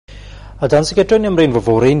Adantsika hatreo ny amin'ireny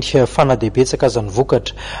vaovao ireny fanadebetsaka azany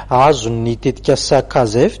vokatra azo ny tetikasa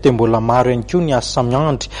Casef dia mbola maro ihany koa ny asa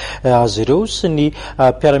miandry azy ireo sy ny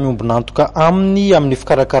mpiara-miombonantoka amin'ny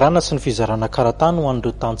fikarakarana sy ny fizarana karatany ho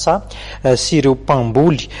an'ireo tantsaha sy ireo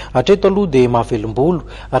mpamboly. Hatreto aloha dia mahavelim-bolo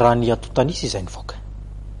raha ny atotanisa izay nivoaka.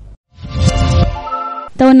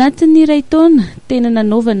 Tao anatin'ny iray taona tena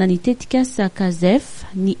nanaovana ny tetikasa Casef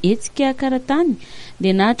ny hetsika karatany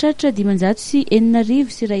dia nahatratra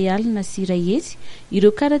 580 sy iray hetsy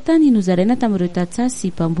ireo karatany nozaraina tamin'ireo tantsaha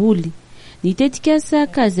sy mpamboly. Ny tetikasa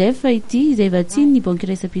Casef ity izay vatsiny ny banky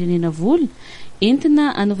iraisam-pirenena vola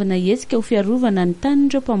entina anaovana hetsika ho fiarovana ny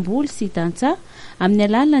tanin'ireo mpamboly sy tantsaha amin'ny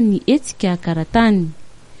alalan'ny hetsika karatany.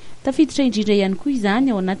 Tafiditra indrindra ihany koa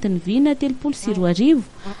izany ao anatin'ny vina 340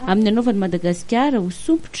 amin'ny anaovan'i Madagasikara ho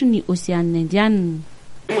sompotry ny Oseanina Indiana.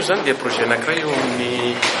 Moa zany dia projet anankiray eo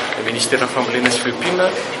amin'ny ministère fambolena sy fiompiana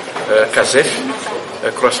Casef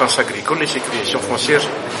croissance agricole et sécurisation foncière.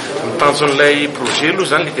 Mitanjon'ilay projet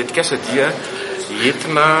aloha zany le tetikasa dia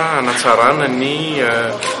entina hanatsarana ny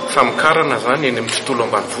famokarana zany eny amin'ny tontolo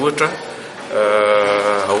ambanivohitra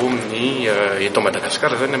ao amin'ny eto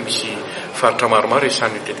Madagasikara zany misy faritra maromaro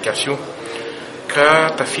isan'ny tetikasa io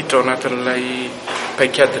ka tafiditra ao anatin'ilay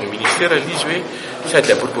paikadin'ny ministère izy hoe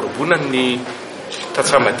sady aboroboroboana ny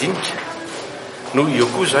tantsaha madinika no eo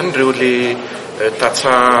koa zany ireo le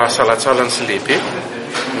tantsaha salatsalany sy lehibe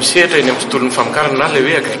misehatra eny amin'ny tontolon'ny famokarana na le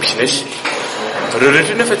hoe agribusiness. Ireo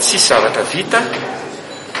rehetra nefa tsy zavatra vita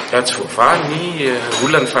raha tsy voavahy ny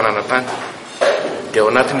olona ny fananantany. Dia ao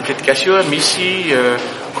anatin'ny tetikasa io misy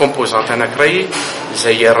composante anankiray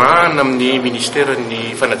izay iarahana amin'ny ministère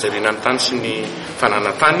ny fanajariana ny tany sy ny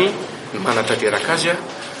fananantany ny manatanteraka azy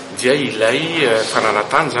dia ilay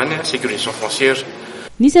fananantany zany sécurisation foncière.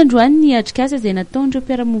 Nisy androany ny atrikasa izay nataon'ireo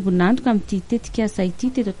mpiara-miombonantoka amin'ity tetikasa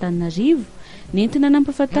ity teto Antananarivo nentina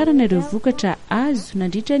nampahafantarana ireo vokatra azo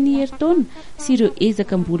nandritra ny herintaona sy ireo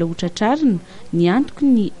ezaka mbola ho tratrarina ny antoky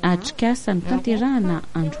ny atrikasa ny tanterahana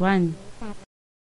androany.